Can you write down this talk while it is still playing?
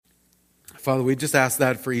Father, we just ask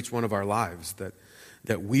that for each one of our lives,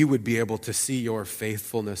 that we would be able to see your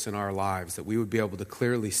faithfulness in our lives, that we would be able to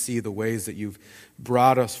clearly see the ways that you've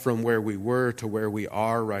brought us from where we were to where we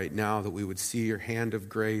are right now, that we would see your hand of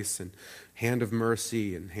grace and hand of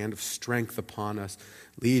mercy and hand of strength upon us,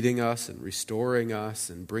 leading us and restoring us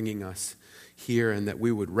and bringing us here, and that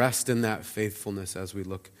we would rest in that faithfulness as we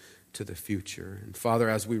look to the future. And Father,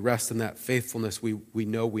 as we rest in that faithfulness, we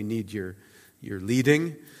know we need your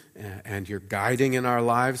leading and your guiding in our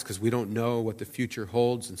lives, because we don't know what the future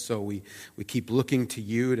holds. And so we keep looking to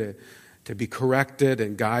you to be corrected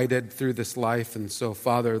and guided through this life. And so,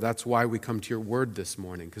 Father, that's why we come to your word this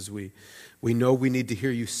morning, because we know we need to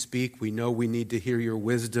hear you speak. We know we need to hear your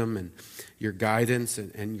wisdom and your guidance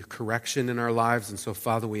and your correction in our lives. And so,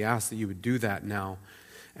 Father, we ask that you would do that now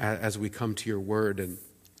as we come to your word, and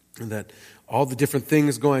that all the different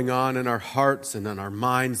things going on in our hearts and in our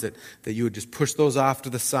minds, that you would just push those off to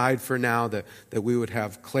the side for now, that we would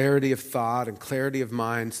have clarity of thought and clarity of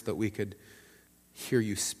mind so that we could hear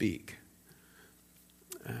you speak.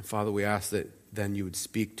 Father, we ask that then you would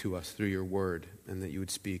speak to us through your word, and that you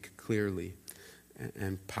would speak clearly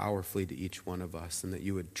and powerfully to each one of us, and that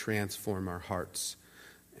you would transform our hearts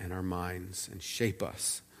and our minds and shape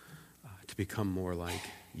us to become more like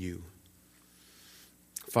you.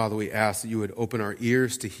 Father, we ask that you would open our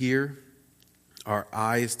ears to hear, our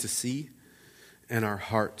eyes to see, and our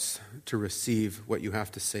hearts to receive what you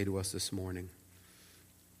have to say to us this morning.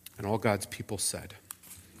 And all God's people said,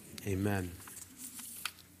 amen.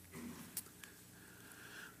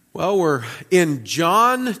 Well, we're in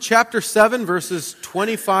John chapter 7, verses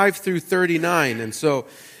 25 through 39. And so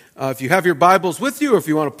if you have your Bibles with you, or if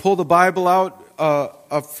you want to pull the Bible out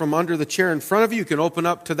from under the chair in front of you, you can open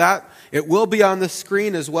up to that. It will be on the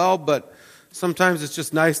screen as well, but sometimes it's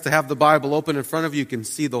just nice to have the Bible open in front of you. You can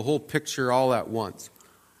see the whole picture all at once.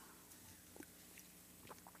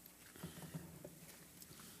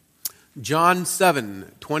 John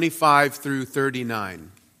 7, 25 through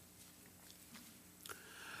 39.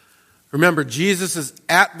 Remember, Jesus is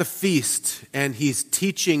at the feast, and he's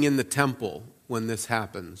teaching in the temple when this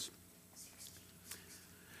happens.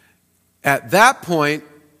 At that point,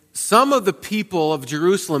 some of the people of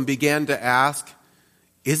Jerusalem began to ask,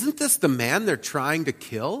 isn't this the man they're trying to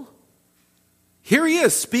kill? Here he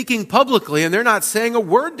is speaking publicly, and they're not saying a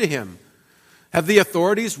word to him. Have the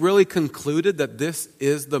authorities really concluded that this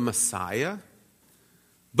is the Messiah?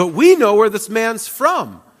 But we know where this man's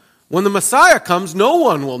from. When the Messiah comes, no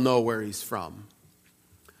one will know where he's from.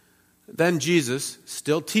 Then Jesus,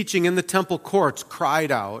 still teaching in the temple courts,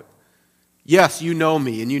 cried out, yes, you know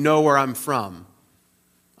me, and you know where I'm from.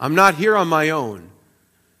 I'm not here on my own,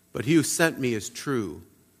 but he who sent me is true.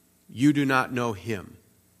 You do not know him,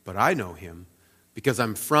 but I know him, because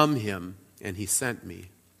I'm from him, and he sent me.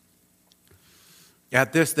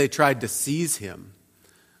 At this they tried to seize him,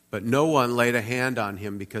 but no one laid a hand on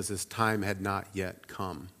him, because his time had not yet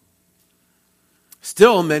come.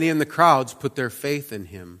 Still, many in the crowds put their faith in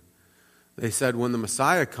him. They said, when the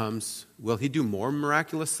Messiah comes, will he do more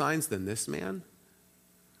miraculous signs than this man?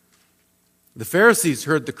 The Pharisees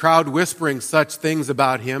heard the crowd whispering such things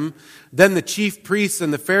about him. Then the chief priests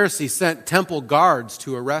and the Pharisees sent temple guards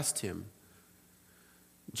to arrest him.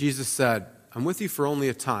 Jesus said, I'm with you for only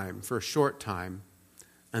a time, for a short time,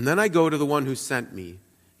 and then I go to the one who sent me.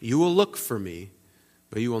 You will look for me,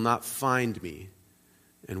 but you will not find me.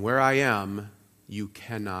 And where I am, you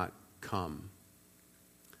cannot come.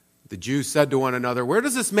 The Jews said to one another, where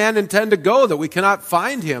does this man intend to go that we cannot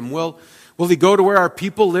find him? Will he go to where our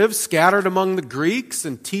people live, scattered among the Greeks,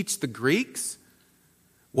 and teach the Greeks?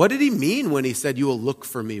 What did he mean when he said, you will look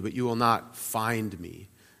for me, but you will not find me?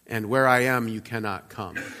 And where I am, you cannot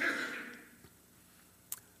come.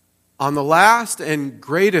 On the last and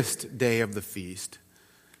greatest day of the feast,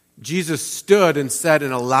 Jesus stood and said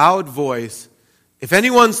in a loud voice, if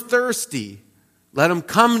anyone's thirsty, let him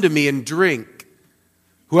come to me and drink.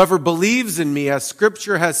 Whoever believes in me, as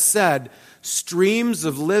Scripture has said, streams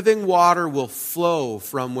of living water will flow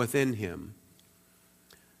from within him.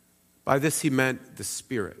 By this he meant the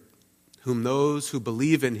Spirit, whom those who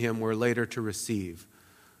believe in him were later to receive.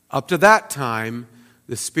 Up to that time,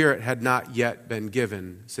 the Spirit had not yet been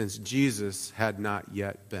given, since Jesus had not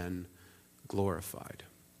yet been glorified.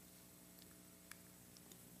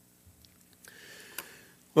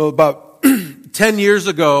 Well, about 10 years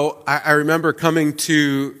ago, I remember coming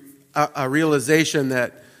to a realization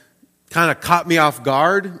that kind of caught me off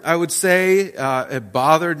guard, I would say. It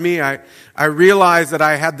bothered me. I realized that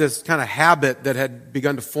I had this kind of habit that had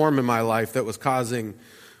begun to form in my life that was causing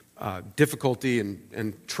difficulty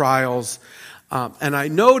and trials. And I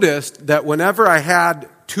noticed that whenever I had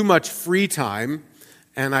too much free time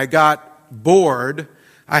and I got bored,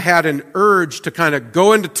 I had an urge to kind of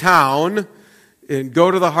go into town and go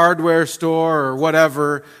to the hardware store or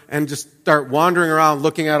whatever and just start wandering around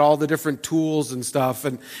looking at all the different tools and stuff.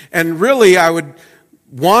 And really, I would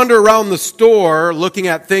wander around the store looking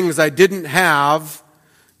at things I didn't have,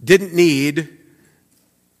 didn't need,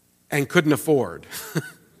 and couldn't afford.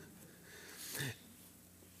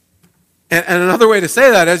 And another way to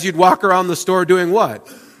say that is you'd walk around the store doing what?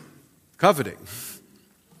 Coveting.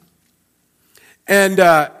 And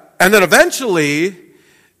then eventually,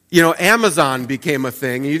 Amazon became a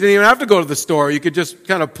thing. You didn't even have to go to the store. You could just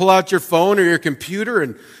kind of pull out your phone or your computer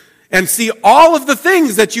and see all of the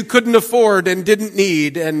things that you couldn't afford and didn't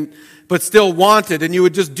need but still wanted. And you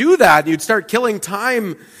would just do that. You'd start killing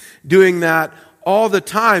time doing that all the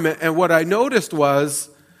time. And what I noticed was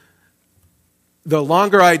the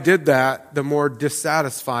longer I did that, the more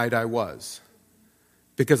dissatisfied I was.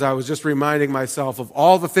 Because I was just reminding myself of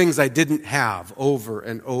all the things I didn't have over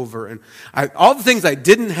and over. And all the things I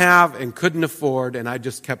didn't have and couldn't afford, and I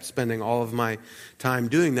just kept spending all of my time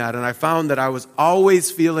doing that. And I found that I was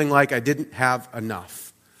always feeling like I didn't have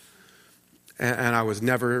enough. And I was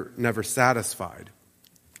never satisfied.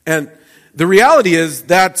 And the reality is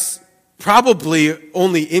that's probably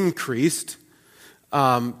only increased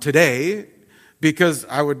today, because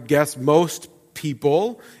I would guess most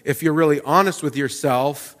people, if you're really honest with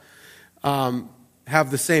yourself, have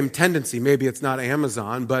the same tendency. Maybe it's not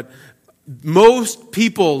Amazon, but most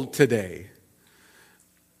people today,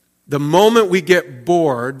 the moment we get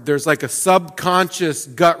bored, there's like a subconscious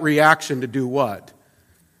gut reaction to do what?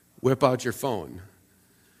 Whip out your phone,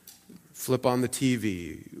 flip on the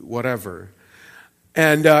TV, whatever.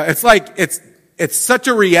 And it's such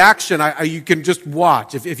a reaction. You can just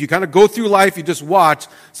watch. If you kind of go through life, you just watch.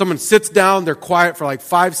 Someone sits down, they're quiet for like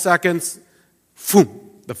 5 seconds,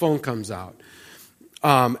 boom, the phone comes out.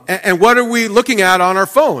 And what are we looking at on our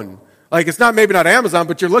phone? Like, it's maybe not Amazon,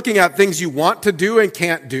 but you're looking at things you want to do and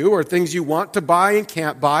can't do, or things you want to buy and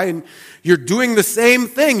can't buy, and you're doing the same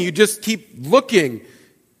thing. You just keep looking,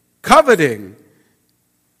 coveting,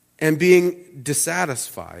 and being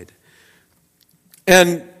dissatisfied.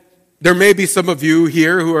 And there may be some of you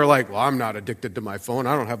here who are like, well, I'm not addicted to my phone.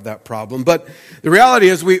 I don't have that problem. But the reality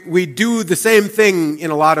is we do the same thing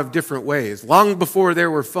in a lot of different ways. Long before there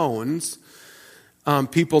were phones,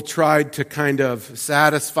 people tried to kind of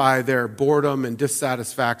satisfy their boredom and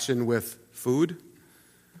dissatisfaction with food,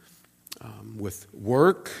 with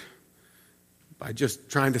work, by just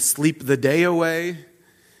trying to sleep the day away,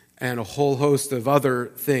 and a whole host of other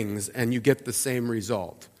things, and you get the same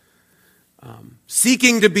result.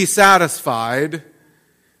 Seeking to be satisfied,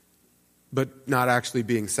 but not actually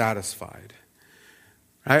being satisfied.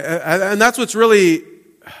 Right? And that's what's really,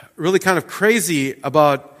 really kind of crazy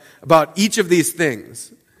about each of these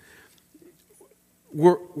things.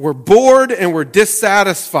 We're bored and we're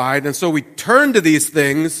dissatisfied, and so we turn to these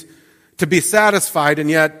things to be satisfied, and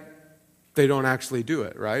yet they don't actually do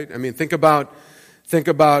it, right? I mean, think about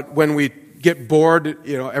when we get bored.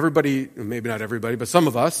 Everybody, maybe not everybody, but some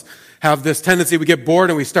of us have this tendency. We get bored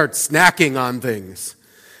and we start snacking on things.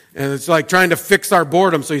 And it's like trying to fix our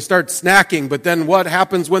boredom. So you start snacking, but then what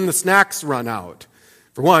happens when the snacks run out?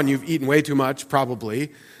 For one, you've eaten way too much,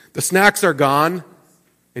 probably. The snacks are gone,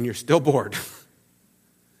 and you're still bored.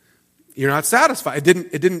 You're not satisfied.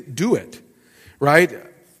 It didn't do it, right?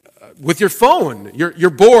 With your phone, you're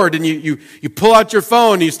bored, and you pull out your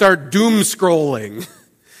phone and you start doom scrolling.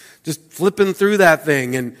 Just flipping through that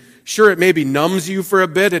thing, and sure, it maybe numbs you for a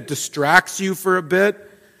bit, it distracts you for a bit,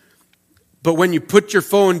 but when you put your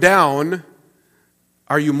phone down,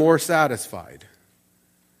 are you more satisfied?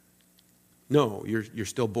 No, you're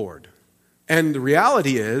still bored. And the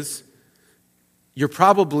reality is, you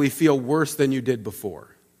probably feel worse than you did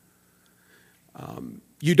before.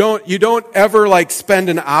 You don't ever spend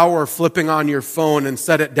an hour flipping on your phone and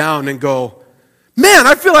set it down and go, man,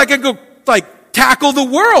 I feel like I could go tackle the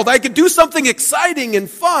world. I could do something exciting and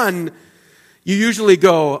fun. You usually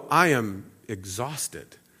go, I am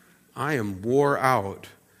exhausted. I am wore out,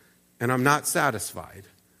 and I'm not satisfied.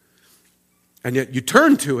 And yet you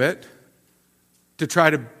turn to it to try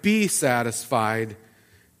to be satisfied,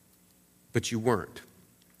 but you weren't.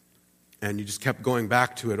 And you just kept going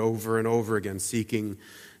back to it over and over again, seeking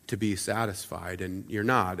to be satisfied, and you're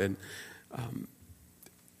not. And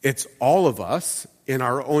it's all of us in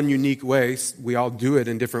our own unique ways. We all do it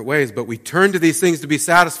in different ways, but we turn to these things to be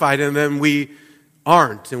satisfied, and then we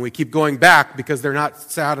aren't, and we keep going back because they're not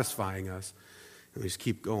satisfying us. And we just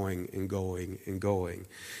keep going and going and going.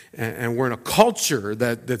 And we're in a culture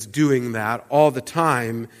that's doing that all the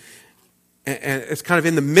time, And it's kind of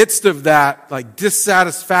in the midst of that, like,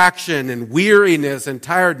 dissatisfaction and weariness and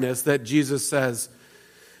tiredness that Jesus says,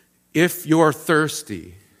 if you're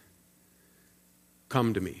thirsty,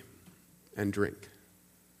 come to me and drink.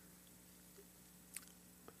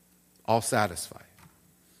 I'll satisfy.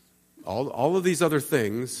 All of these other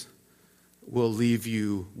things will leave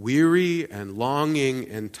you weary and longing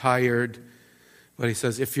and tired. But he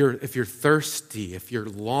says, if you're thirsty, if you're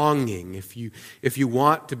longing, if you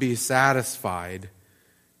want to be satisfied,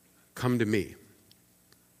 come to me,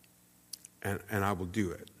 and I will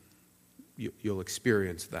do it. You'll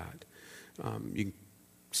experience that. You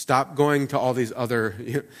stop going to all these other.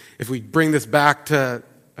 If we bring this back to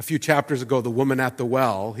a few chapters ago, the woman at the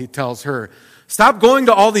well, he tells her, stop going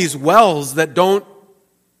to all these wells that don't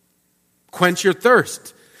quench your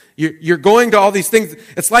thirst. You're going to all these things.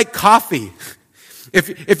 It's like coffee.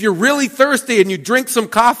 If you're really thirsty and you drink some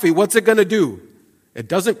coffee, what's it going to do? It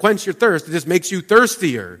doesn't quench your thirst. It just makes you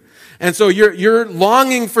thirstier. And so you're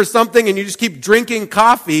longing for something and you just keep drinking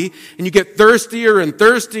coffee and you get thirstier and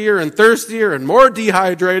thirstier and thirstier and more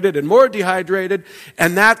dehydrated.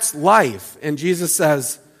 And that's life. And Jesus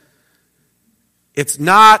says, it's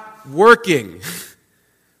not working.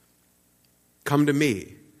 Come to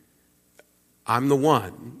me. I'm the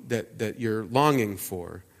one that you're longing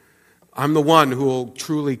for. I'm the one who will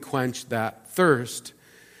truly quench that thirst.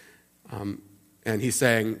 And he's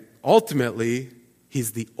saying, ultimately,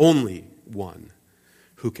 he's the only one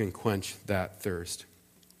who can quench that thirst.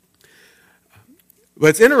 But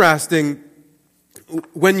it's interesting,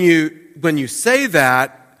 when you say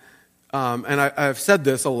that, and I've said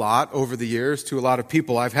this a lot over the years to a lot of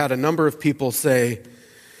people, I've had a number of people say,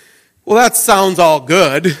 well, that sounds all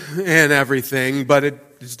good and everything, but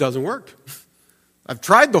it just doesn't work. I've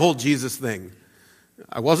tried the whole Jesus thing.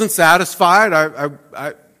 I wasn't satisfied.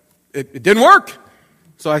 It didn't work.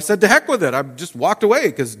 So I said, to heck with it. I just walked away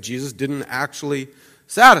because Jesus didn't actually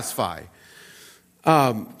satisfy.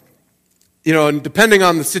 And depending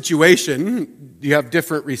on the situation, you have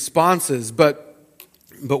different responses. But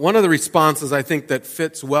one of the responses I think that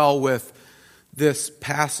fits well with this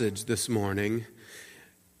passage this morning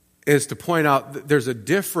is to point out that there's a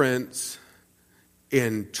difference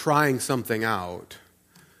in trying something out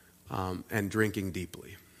and drinking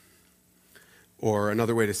deeply. Or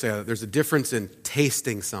another way to say that, there's a difference in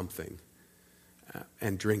tasting something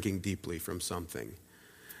and drinking deeply from something.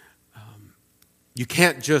 You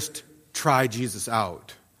can't just try Jesus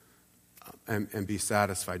out and be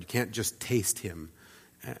satisfied. You can't just taste him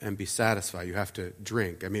and be satisfied. You have to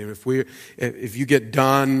drink. I mean, if you get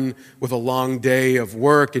done with a long day of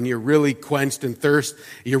work and you're really quenched in thirst,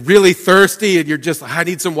 you're really thirsty and you're just, I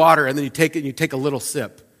need some water, and then you take it and you take a little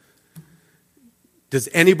sip. Does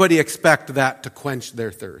anybody expect that to quench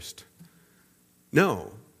their thirst?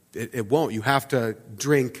 No, it won't. You have to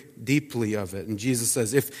drink deeply of it. And Jesus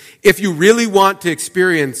says, if you really want to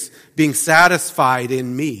experience being satisfied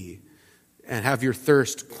in me and have your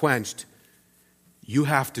thirst quenched, you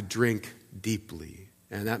have to drink deeply.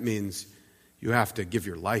 And that means you have to give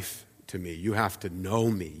your life to me. You have to know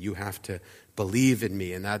me. You have to believe in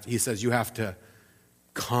me. And that, he says, you have to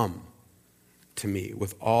come to me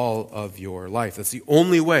with all of your life. That's the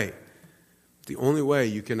only way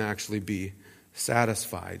you can actually be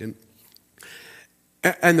satisfied.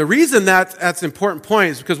 And the reason that's an important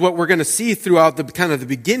point is because what we're going to see throughout the kind of the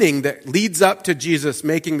beginning that leads up to Jesus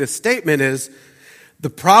making this statement is the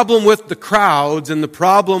problem with the crowds and the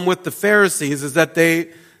problem with the Pharisees is that they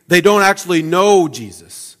don't actually know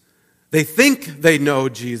Jesus. They think they know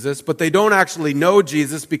Jesus, but they don't actually know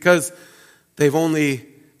Jesus because they've only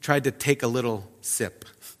tried to take a little sip.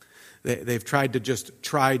 They've tried to just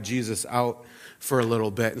try Jesus out for a little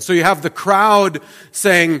bit. And so you have the crowd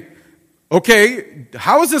saying, okay,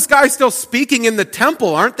 how is this guy still speaking in the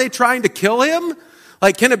temple? Aren't they trying to kill him?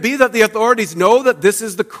 Like, can it be that the authorities know that this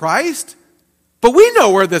is the Christ? But we know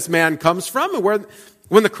where this man comes from, and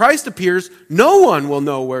when the Christ appears, no one will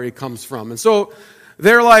know where he comes from. And so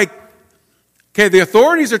they're like, okay, the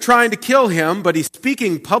authorities are trying to kill him, but he's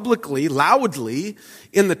speaking publicly, loudly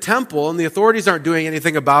in the temple, and the authorities aren't doing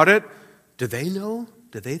anything about it. Do they know?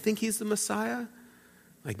 Do they think he's the Messiah?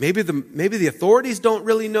 Like maybe the authorities don't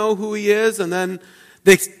really know who he is, and then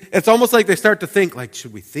it's almost like they start to think, like,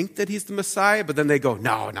 should we think that he's the Messiah? But then they go,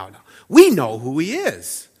 no. We know who he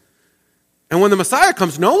is. And when the Messiah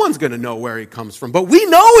comes, no one's going to know where he comes from, but we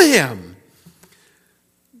know him.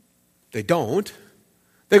 They don't.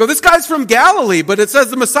 They go, this guy's from Galilee, but it says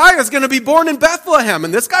the Messiah is going to be born in Bethlehem,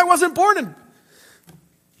 and this guy wasn't born in...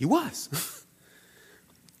 He was.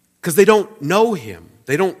 Because they don't know him.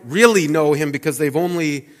 They don't really know him because they've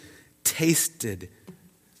only tasted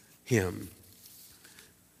him.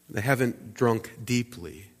 They haven't drunk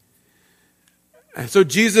deeply. And so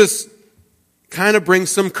Jesus kind of brings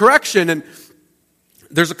some correction. And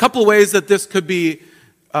there's a couple of ways that this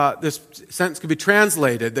sentence could be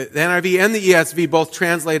translated. The NIV and the ESV both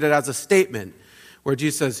translate it as a statement where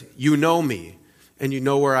Jesus says, "You know me, and you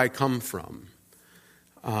know where I come from."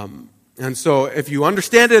 And so if you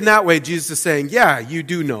understand it in that way, Jesus is saying, yeah, you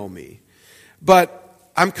do know me. But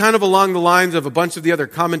I'm kind of along the lines of a bunch of the other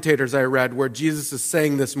commentators I read where Jesus is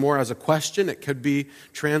saying this more as a question. It could be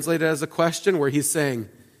translated as a question where he's saying,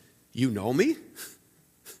 you know me?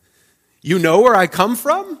 You know where I come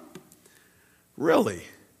from? Really?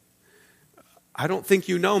 I don't think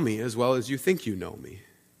you know me as well as you think you know me.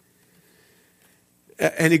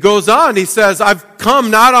 And he goes on, he says, I've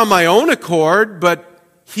come not on my own accord, but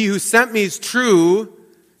he who sent me is true,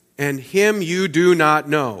 and him you do not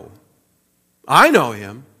know. I know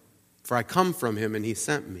him, for I come from him, and he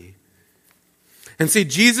sent me. And see,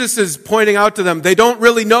 Jesus is pointing out to them, they don't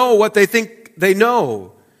really know what they think they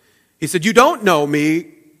know. He said, you don't know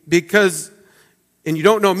me and you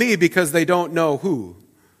don't know me because they don't know who?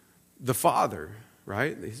 The Father,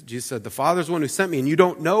 right? Jesus said, the Father's the one who sent me, and you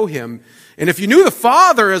don't know him. And if you knew the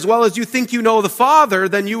Father as well as you think you know the Father,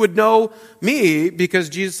 then you would know me, because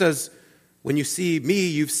Jesus says, when you see me,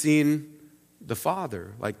 you've seen the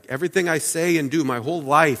Father. Like everything I say and do, my whole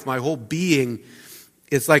life, my whole being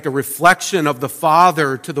is like a reflection of the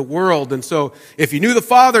Father to the world. And so if you knew the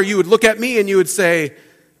Father, you would look at me and you would say,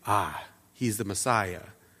 he's the Messiah.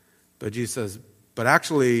 But Jesus says, but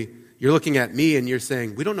actually, you're looking at me and you're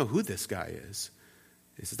saying, we don't know who this guy is.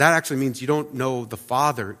 He says, that actually means you don't know the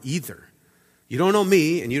Father either. You don't know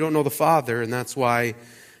me and you don't know the Father, and that's why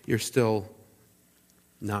you're still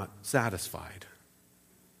not satisfied.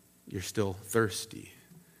 You're still thirsty.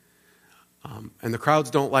 And the crowds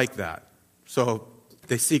don't like that. So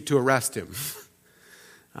they seek to arrest him.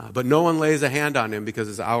 But no one lays a hand on him because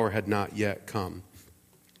his hour had not yet come.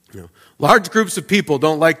 Large groups of people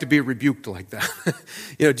don't like to be rebuked like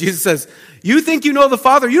that. Jesus says, you think you know the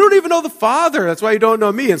Father. You don't even know the Father. That's why you don't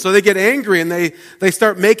know me. And so they get angry and they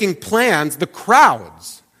start making plans. The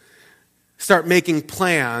crowds start making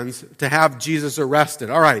plans to have Jesus arrested.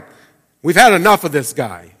 All right, we've had enough of this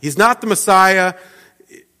guy. He's not the Messiah.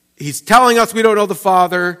 He's telling us we don't know the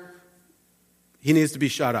Father. He needs to be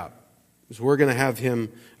shut up. So we're going to have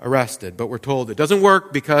him arrested. But we're told it doesn't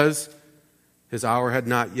work because his hour had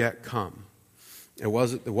not yet come. It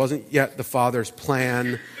wasn't yet the Father's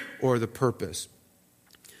plan or the purpose.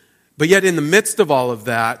 But yet in the midst of all of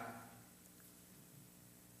that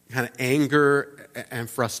kind of anger and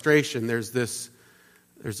frustration, there's this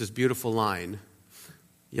beautiful line.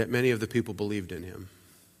 Yet many of the people believed in him.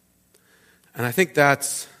 And I think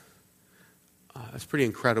that's pretty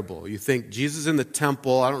incredible. You think Jesus in the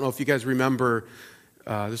temple. I don't know if you guys remember,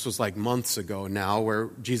 this was like months ago now, where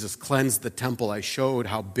Jesus cleansed the temple. I showed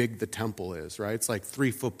how big the temple is, right? It's like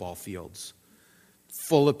 3 football fields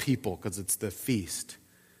full of people because it's the feast.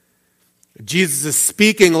 Jesus is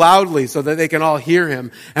speaking loudly so that they can all hear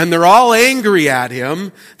him. And they're all angry at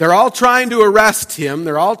him. They're all trying to arrest him.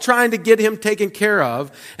 They're all trying to get him taken care of.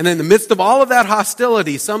 And in the midst of all of that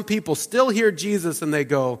hostility, some people still hear Jesus and they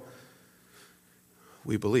go,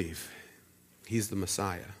 we believe he's the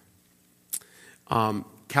Messiah.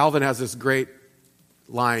 Calvin has this great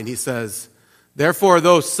line. He says, therefore,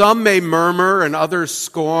 though some may murmur and others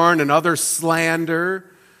scorn and others slander,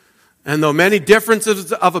 and though many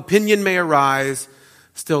differences of opinion may arise,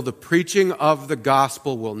 still the preaching of the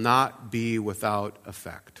gospel will not be without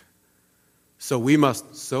effect. So we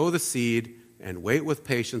must sow the seed and wait with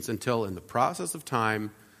patience until in the process of time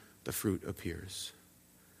the fruit appears.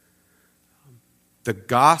 The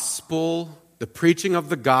gospel, the preaching of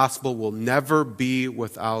the gospel will never be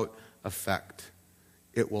without effect.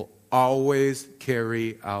 It will always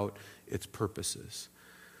carry out its purposes.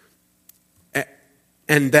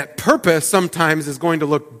 And that purpose sometimes is going to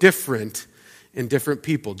look different in different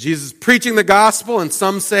people. Jesus is preaching the gospel, and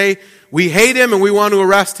some say, we hate him and we want to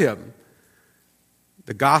arrest him.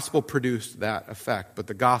 The gospel produced that effect, but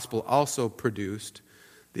the gospel also produced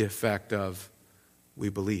the effect of we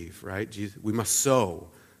believe, right? We must sow,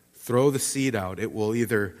 throw the seed out. It will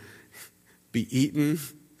either be eaten,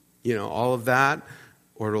 all of that,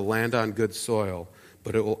 or it will land on good soil,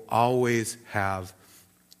 but it will always have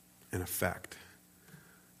an effect.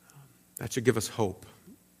 That should give us hope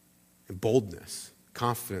and boldness,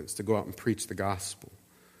 confidence to go out and preach the gospel.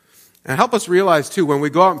 And help us realize, too, when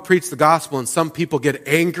we go out and preach the gospel and some people get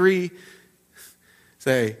angry,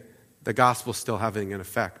 say, the gospel's still having an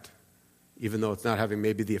effect. Even though it's not having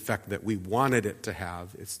maybe the effect that we wanted it to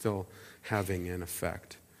have, it's still having an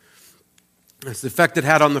effect. It's the effect it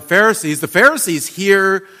had on the Pharisees. The Pharisees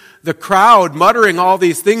hear the crowd muttering all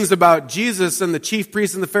these things about Jesus, and the chief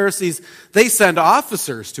priests and the Pharisees, they send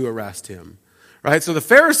officers to arrest him. Right? So the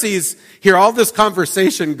Pharisees hear all this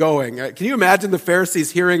conversation going. Can you imagine the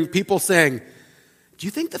Pharisees hearing people saying, do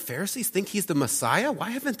you think the Pharisees think he's the Messiah? Why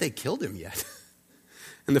haven't they killed him yet?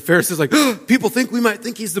 And the Pharisees are like, oh, people think we might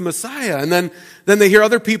think he's the Messiah. And then they hear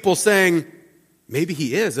other people saying, maybe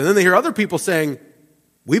he is. And then they hear other people saying,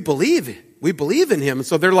 we believe in him. And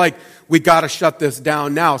so they're like, we got to shut this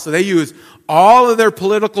down now. So they use all of their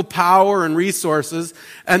political power and resources,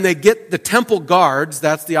 and they get the temple guards,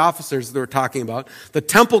 that's the officers that we're talking about, the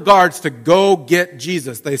temple guards to go get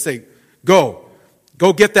Jesus. They say, go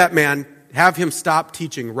get that man, have him stop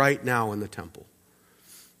teaching right now in the temple.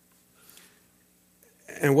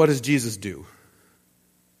 And what does Jesus do?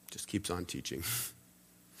 Just keeps on teaching.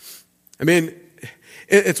 I mean,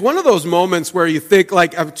 it's one of those moments where you think,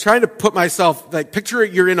 like, I'm trying to put myself, like, picture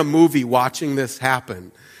you're in a movie watching this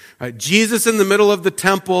happen. Right? Jesus in the middle of the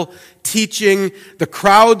temple teaching. The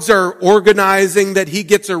crowds are organizing that he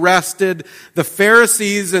gets arrested. The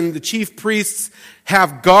Pharisees and the chief priests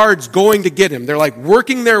have guards going to get him. They're like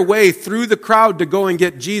working their way through the crowd to go and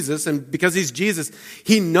get Jesus. And because he's Jesus,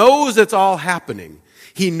 he knows it's all happening.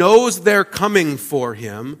 He knows they're coming for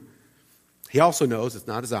him. He also knows it's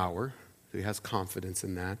not his hour. So he has confidence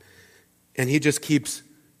in that. And he just keeps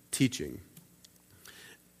teaching.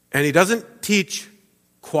 And he doesn't teach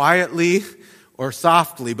quietly or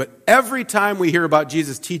softly, but every time we hear about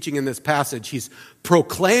Jesus teaching in this passage, he's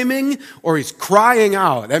proclaiming or he's crying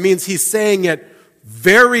out. That means he's saying it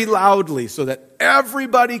very loudly so that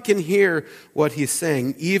everybody can hear what he's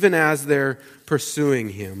saying, even as they're pursuing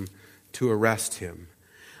him to arrest him.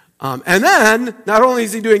 And then, not only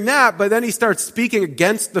is he doing that, but then he starts speaking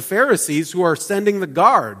against the Pharisees who are sending the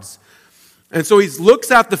guards. And so he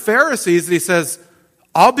looks at the Pharisees and he says,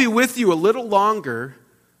 I'll be with you a little longer,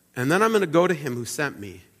 and then I'm going to go to him who sent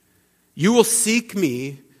me. You will seek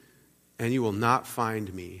me, and you will not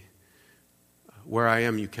find me. Where I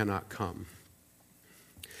am, you cannot come.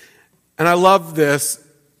 And I love this.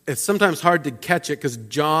 It's sometimes hard to catch it because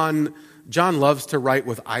John loves to write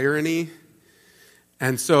with irony.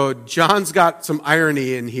 And so John's got some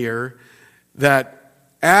irony in here that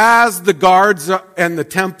as the guards and the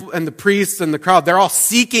temple and the priests and the crowd, they're all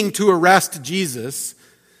seeking to arrest Jesus,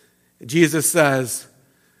 Jesus says,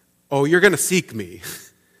 oh, you're going to seek me,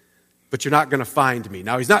 but you're not going to find me.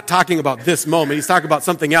 Now, he's not talking about this moment. He's talking about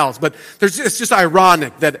something else. But it's just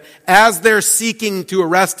ironic that as they're seeking to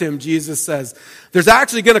arrest him, Jesus says, there's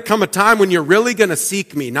actually going to come a time when you're really going to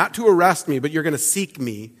seek me, not to arrest me, but you're going to seek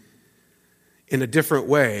me in a different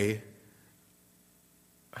way,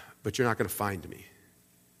 but you're not going to find me.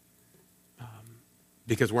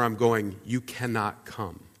 Because where I'm going, you cannot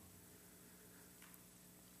come.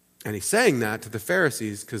 And he's saying that to the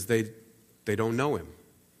Pharisees because they don't know him.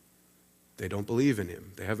 They don't believe in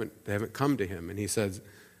him. They haven't come to him. And he says,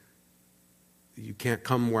 you can't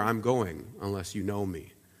come where I'm going unless you know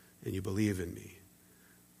me and you believe in me.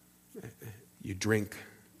 You drink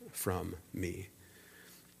from me.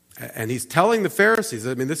 And he's telling the Pharisees,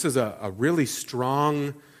 I mean, this is a really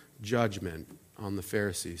strong judgment on the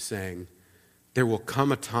Pharisees, saying, there will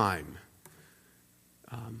come a time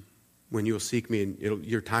when you will seek me and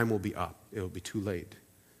your time will be up. It will be too late.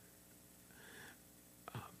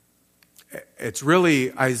 It's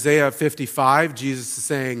really Isaiah 55. Jesus is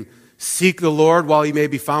saying, seek the Lord while he may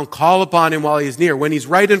be found. Call upon him while he is near. When he's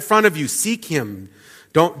right in front of you, seek him.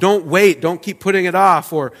 Don't wait. Don't keep putting it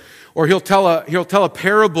off. Or he'll tell a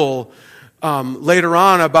parable later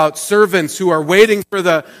on about servants who are waiting for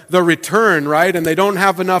the return, right? And they don't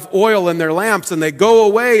have enough oil in their lamps, and they go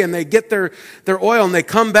away and they get their oil, and they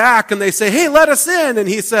come back and they say, hey, let us in. And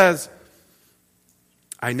he says,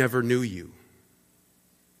 I never knew you.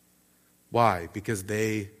 Why? Because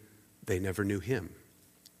they never knew him.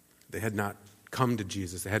 They had not come to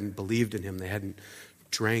Jesus. They hadn't believed in him. They hadn't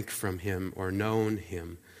drank from him or known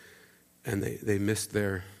him. And they missed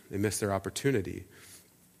their opportunity.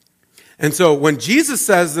 And so when Jesus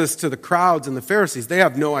says this to the crowds and the Pharisees, they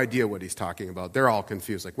have no idea what he's talking about. They're all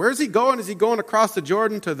confused. Like, where is he going? Is he going across the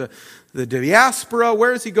Jordan to the diaspora?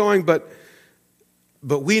 Where is he going? But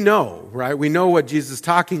we know, right? We know what Jesus is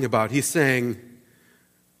talking about. He's saying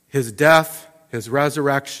his death, his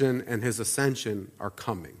resurrection, and his ascension are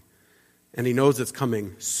coming. And he knows it's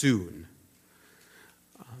coming soon.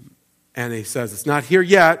 And he says, it's not here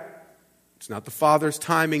yet. It's not the Father's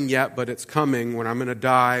timing yet, but it's coming when I'm going to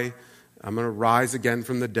die. I'm going to rise again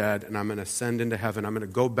from the dead, and I'm going to ascend into heaven. I'm going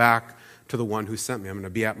to go back to the one who sent me. I'm going to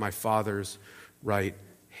be at my Father's right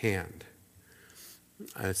hand.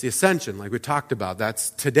 It's the ascension, like we talked about. That's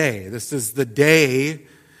today. This is the day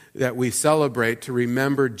that we celebrate to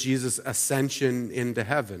remember Jesus' ascension into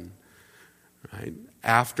heaven, right?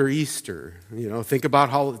 After Easter. Think about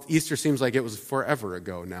how Easter seems like it was forever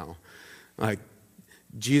ago now. Like,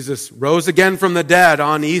 Jesus rose again from the dead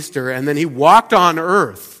on Easter, and then he walked on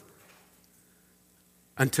earth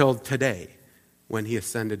until today when he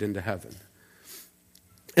ascended into heaven.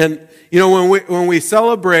 And, when we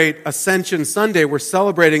celebrate Ascension Sunday, we're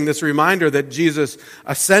celebrating this reminder that Jesus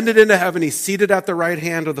ascended into heaven. He's seated at the right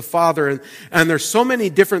hand of the Father. And there's so many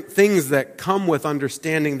different things that come with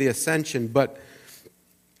understanding the ascension. But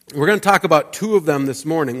we're going to talk about two of them this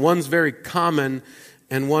morning. One's very common,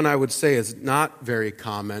 and one I would say is not very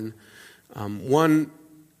common. One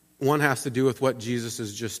has to do with what Jesus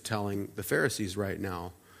is just telling the Pharisees right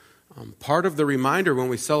now. Part of the reminder when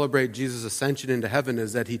we celebrate Jesus' ascension into heaven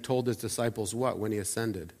is that he told his disciples what when he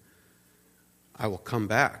ascended? I will come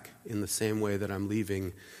back in the same way that I'm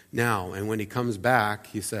leaving now. And when he comes back,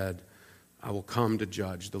 he said, I will come to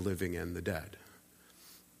judge the living and the dead.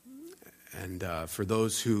 And for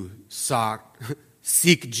those who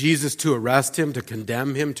seek Jesus to arrest him, to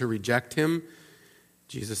condemn him, to reject him,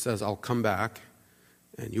 Jesus says, I'll come back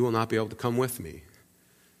and you will not be able to come with me,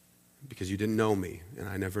 because you didn't know me, and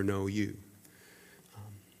I never know you.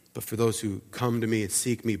 But for those who come to me and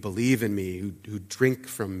seek me, believe in me, who drink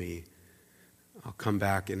from me, I'll come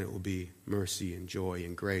back and it will be mercy and joy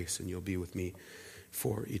and grace, and you'll be with me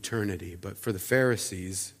for eternity. But for the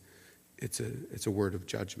Pharisees, it's a word of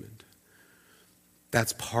judgment.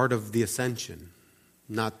 That's part of the ascension.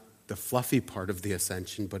 Not the fluffy part of the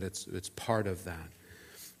ascension, but it's part of that.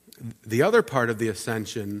 The other part of the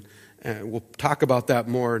ascension, and we'll talk about that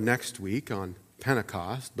more next week on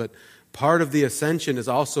Pentecost, but part of the ascension is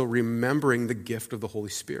also remembering the gift of the Holy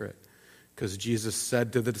Spirit. Because Jesus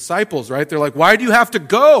said to the disciples, right? They're like, why do you have to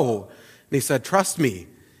go? And he said, trust me,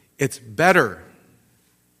 it's better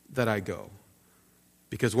that I go.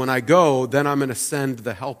 Because when I go, then I'm going to send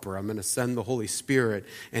the Helper. I'm going to send the Holy Spirit,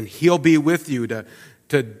 and he'll be with you to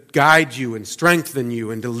guide you and strengthen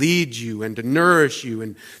you and to lead you and to nourish you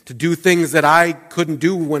and to do things that I couldn't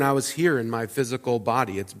do when I was here in my physical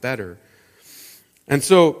body. It's better. And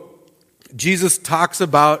so Jesus talks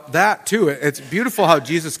about that too. It's beautiful how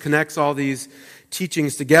Jesus connects all these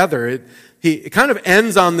teachings together. It kind of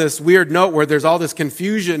ends on this weird note where there's all this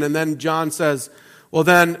confusion, and then John says, well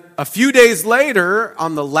then, a few days later,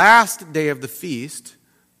 on the last day of the feast,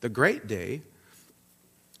 the great day,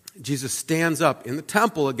 Jesus stands up in the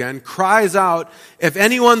temple again, cries out, if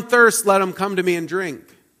anyone thirsts, let him come to me and drink.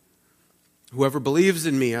 Whoever believes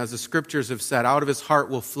in me, as the scriptures have said, out of his heart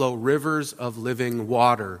will flow rivers of living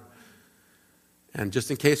water. And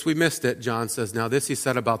just in case we missed it, John says, now this he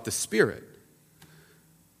said about the Spirit,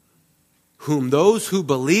 whom those who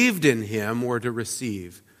believed in him were to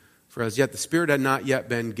receive. For as yet the Spirit had not yet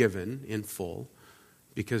been given in full,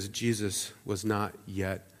 because Jesus was not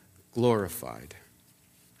yet glorified.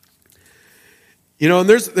 And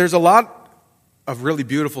there's a lot of really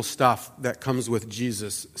beautiful stuff that comes with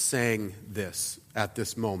Jesus saying this at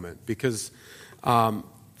this moment, because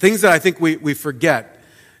things that I think we forget.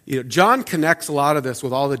 John connects a lot of this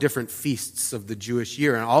with all the different feasts of the Jewish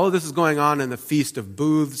year, and all of this is going on in the Feast of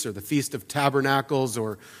Booths or the Feast of Tabernacles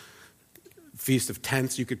or Feast of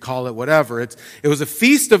Tents, you could call it, whatever. It was a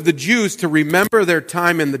feast of the Jews to remember their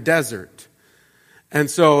time in the desert. And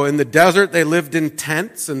so in the desert, they lived in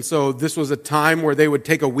tents. And so this was a time where they would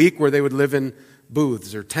take a week where they would live in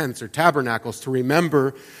booths or tents or tabernacles to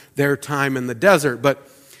remember their time in the desert. But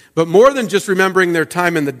more than just remembering their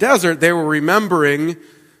time in the desert, they were remembering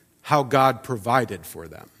how God provided for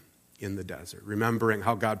them in the desert, remembering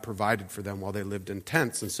how God provided for them while they lived in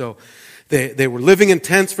tents. And so they were living in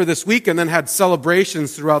tents for this week and then had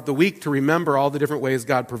celebrations throughout the week to remember all the different ways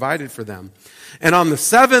God provided for them. And on the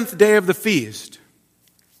seventh day of the feast,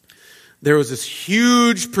 there was this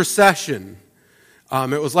huge procession.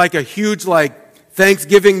 It was like a huge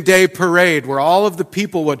Thanksgiving Day parade where all of the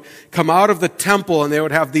people would come out of the temple and they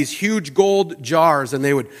would have these huge gold jars and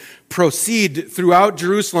they would proceed throughout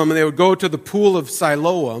Jerusalem and they would go to the pool of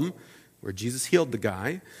Siloam where Jesus healed the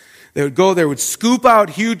guy. They would go there, would scoop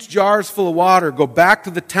out huge jars full of water, go back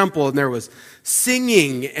to the temple, and there was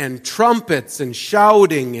singing and trumpets and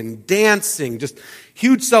shouting and dancing, just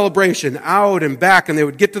huge celebration out and back. And they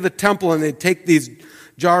would get to the temple and they'd take these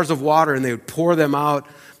jars of water and they would pour them out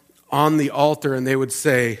on the altar and they would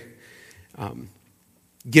say,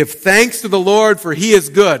 give thanks to the Lord for he is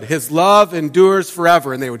good. His love endures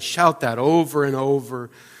forever. And they would shout that over and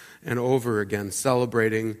over and over again,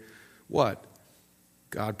 celebrating what?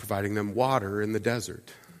 God providing them water in the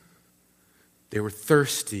desert. They were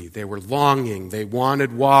thirsty. They were longing. They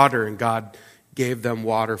wanted water, and God gave them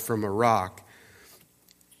water from a rock.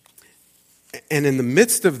 And in the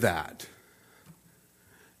midst of that,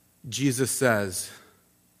 Jesus says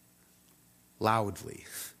loudly,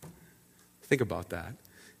 think about that.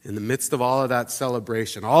 In the midst of all of that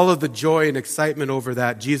celebration, all of the joy and excitement over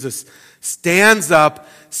that, Jesus stands up,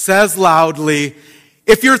 says loudly,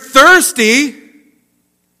 "If you're thirsty,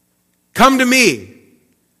 come to me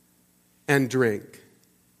and drink.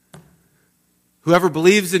 Whoever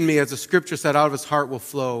believes in me, as the scripture said, out of his heart will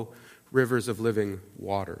flow rivers of living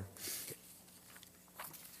water."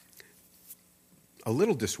 A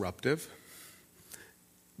little disruptive,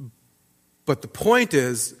 but the point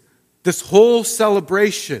is, this whole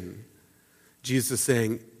celebration, Jesus is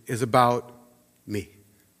saying, is about me.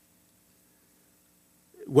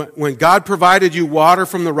 When God provided you water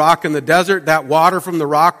from the rock in the desert, that water from the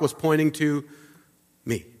rock was pointing to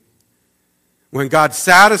me. When God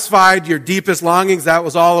satisfied your deepest longings, that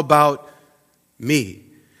was all about me.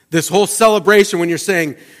 This whole celebration, when you're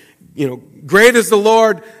saying, great is the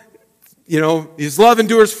Lord, his love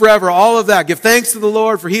endures forever, all of that. Give thanks to the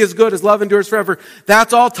Lord, for he is good, his love endures forever.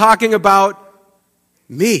 That's all talking about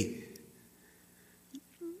me.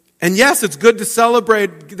 And yes, it's good to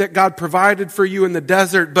celebrate that God provided for you in the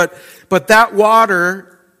desert, but that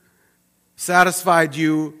water satisfied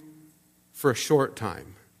you for a short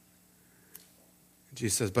time.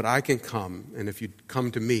 Jesus says, but I can come, and if you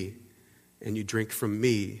come to me and you drink from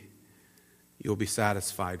me, you'll be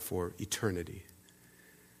satisfied for eternity.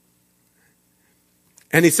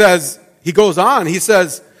 And he goes on, he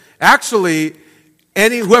says, actually,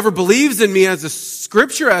 whoever believes in me, as the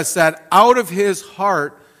scripture has said, out of his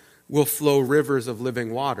heart will flow rivers of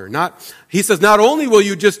living water. He says, not only will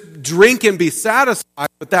you just drink and be satisfied,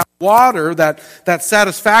 but that water, that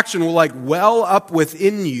satisfaction will well up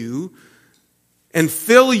within you and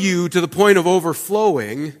fill you to the point of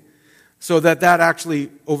overflowing, so that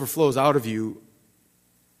actually overflows out of you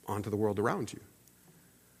onto the world around you.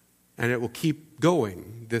 And it will keep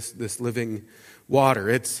going, this living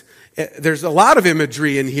water. There's a lot of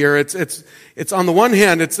imagery in here. It's on the one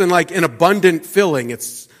hand, it's in an abundant filling.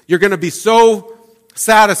 You're going to be so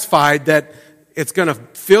satisfied that it's going to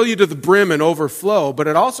fill you to the brim and overflow. But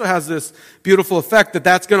it also has this beautiful effect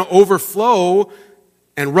that's going to overflow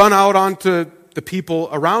and run out onto the people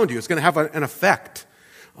around you. It's going to have an effect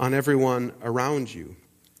on everyone around you.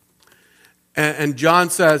 And John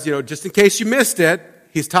says, just in case you missed it,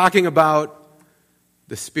 he's talking about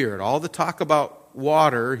the Spirit. All the talk about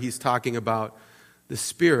water, he's talking about the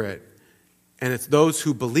Spirit. And it's those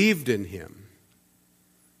who believed in him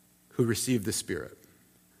who received the Spirit.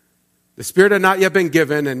 The Spirit had not yet been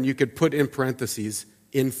given, and you could put in parentheses,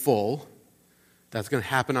 in full. That's going to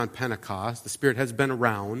happen on Pentecost. The Spirit has been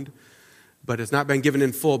around, but it's not been given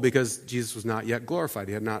in full because Jesus was not yet glorified.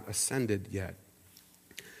 He had not ascended yet.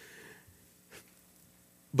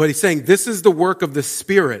 But he's saying this is the work of the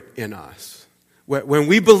Spirit in us. When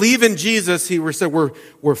we believe in Jesus,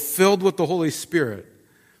 we're filled with the Holy Spirit.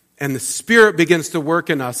 And the Spirit begins to work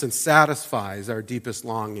in us and satisfies our deepest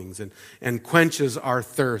longings and quenches our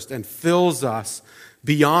thirst and fills us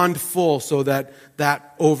beyond full, so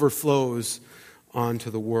that overflows onto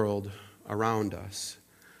the world around us.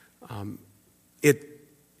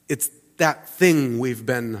 It's that thing we've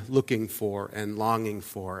been looking for and longing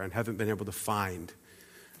for and haven't been able to find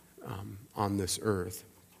on this earth.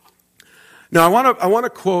 Now, I want to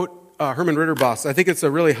quote Herman Ritterboss. I think it's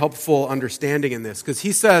a really helpful understanding in this, because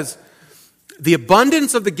he says, the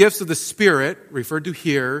abundance of the gifts of the Spirit, referred to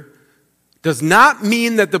here, does not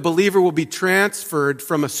mean that the believer will be transferred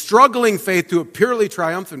from a struggling faith to a purely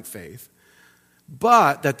triumphant faith,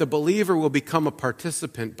 but that the believer will become a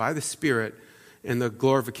participant by the Spirit in the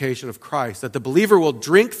glorification of Christ, that the believer will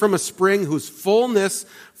drink from a spring whose fullness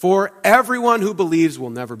for everyone who believes will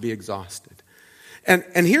never be exhausted.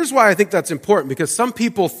 And here's why I think that's important, because some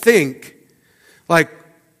people think,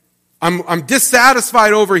 I'm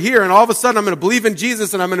dissatisfied over here, and all of a sudden I'm going to believe in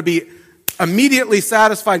Jesus and I'm going to be immediately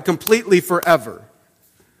satisfied completely forever.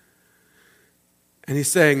 And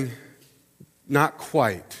he's saying, not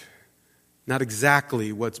quite. Not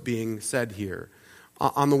exactly what's being said here.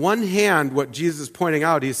 On the one hand, what Jesus is pointing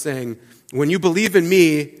out, he's saying, when you believe in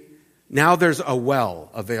me, now there's a well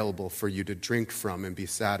available for you to drink from and be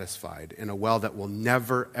satisfied, and a well that will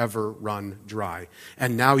never, ever run dry.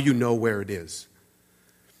 And now you know where it is.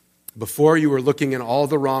 Before you were looking in all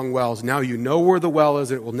the wrong wells. Now you know where the well is.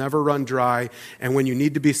 It will never run dry. And when you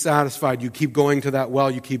need to be satisfied, you keep going to that well.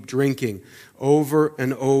 You keep drinking over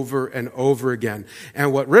and over and over again.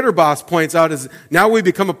 And what Ritterboss points out is now we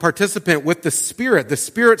become a participant with the Spirit. The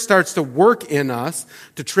Spirit starts to work in us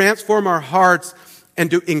to transform our hearts and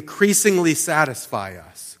to increasingly satisfy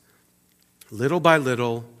us. Little by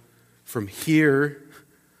little, from here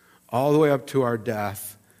all the way up to our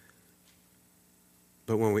death.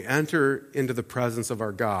 But when we enter into the presence of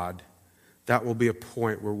our God, that will be a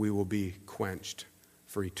point where we will be quenched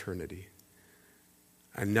for eternity.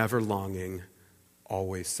 And never longing,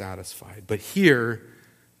 always satisfied. But here,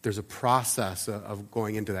 there's a process of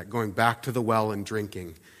going into that, going back to the well and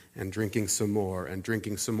drinking some more, and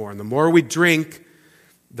drinking some more. And the more we drink,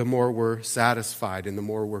 the more we're satisfied, and the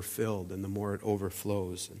more we're filled, and the more it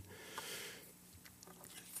overflows.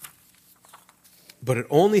 But it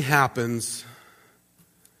only happens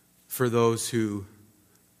for those who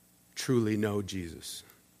truly know Jesus.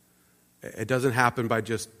 It doesn't happen by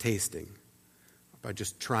just tasting, by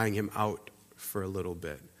just trying him out for a little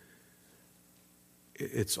bit.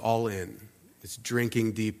 It's all in. It's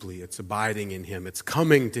drinking deeply. It's abiding in him. It's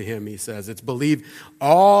coming to him, he says. It's believe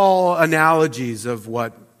all analogies of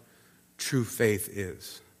what true faith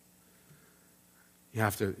is. You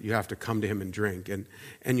have to come to him and drink.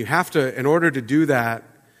 And you have to, in order to do that,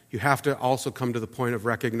 you have to also come to the point of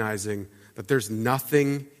recognizing that there's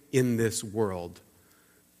nothing in this world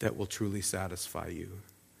that will truly satisfy you.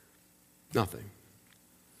 Nothing.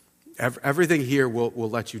 Everything here will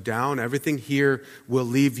let you down. Everything here will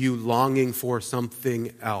leave you longing for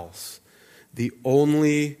something else. The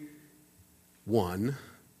only one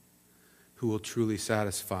who will truly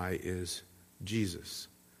satisfy is Jesus.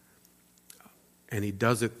 And he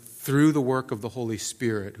does it through the work of the Holy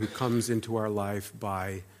Spirit who comes into our life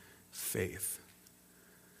by faith.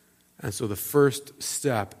 And so the first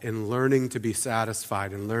step in learning to be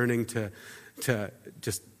satisfied and learning to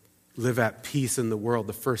just live at peace in the world,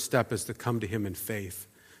 the first step is to come to him in faith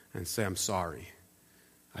and say, I'm sorry.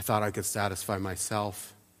 I thought I could satisfy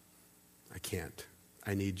myself. I can't.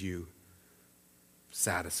 I need you.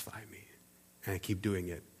 Satisfy me. And I keep doing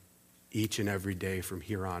it each and every day from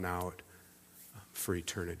here on out for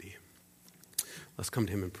eternity. Let's come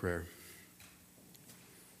to him in prayer.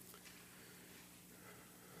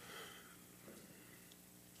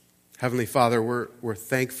 Heavenly Father, we're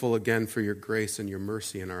thankful again for your grace and your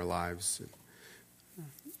mercy in our lives.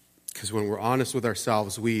 Because when we're honest with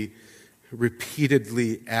ourselves, we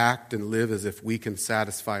repeatedly act and live as if we can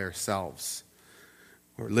satisfy ourselves.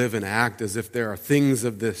 Or live and act as if there are things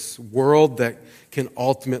of this world that can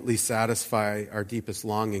ultimately satisfy our deepest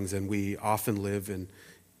longings. And we often live and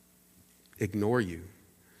ignore you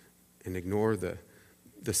and ignore the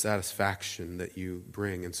satisfaction that you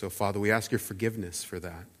bring. And so, Father, we ask your forgiveness for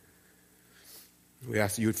that. We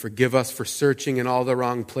ask that you would forgive us for searching in all the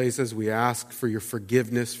wrong places. We ask for your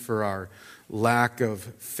forgiveness for our lack of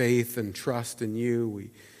faith and trust in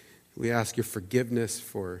you. We ask your forgiveness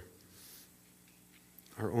for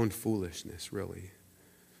our own foolishness, really.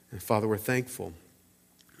 And Father, we're thankful.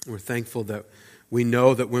 We're thankful that we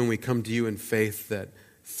know that when we come to you in faith, that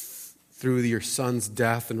through your Son's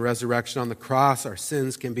death and resurrection on the cross, our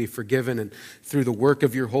sins can be forgiven. And through the work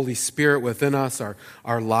of your Holy Spirit within us,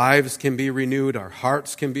 our lives can be renewed, our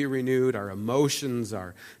hearts can be renewed, our emotions,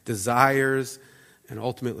 our desires, and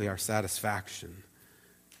ultimately our satisfaction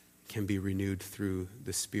can be renewed through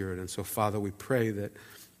the Spirit. And so, Father, we pray that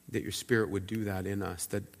your Spirit would do that in us,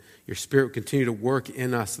 that your Spirit would continue to work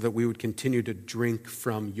in us so that we would continue to drink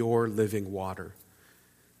from your living water.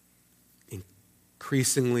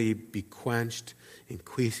 Increasingly be quenched,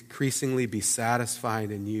 increasingly be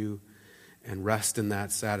satisfied in you, and rest in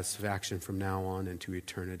that satisfaction from now on into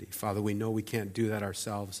eternity. Father, we know we can't do that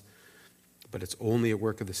ourselves, but it's only a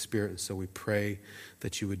work of the Spirit, and so we pray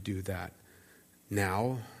that you would do that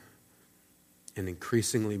now, and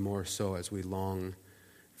increasingly more so as we long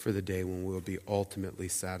for the day when we'll be ultimately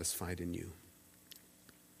satisfied in you.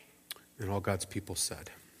 And all God's people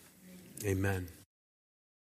said, amen.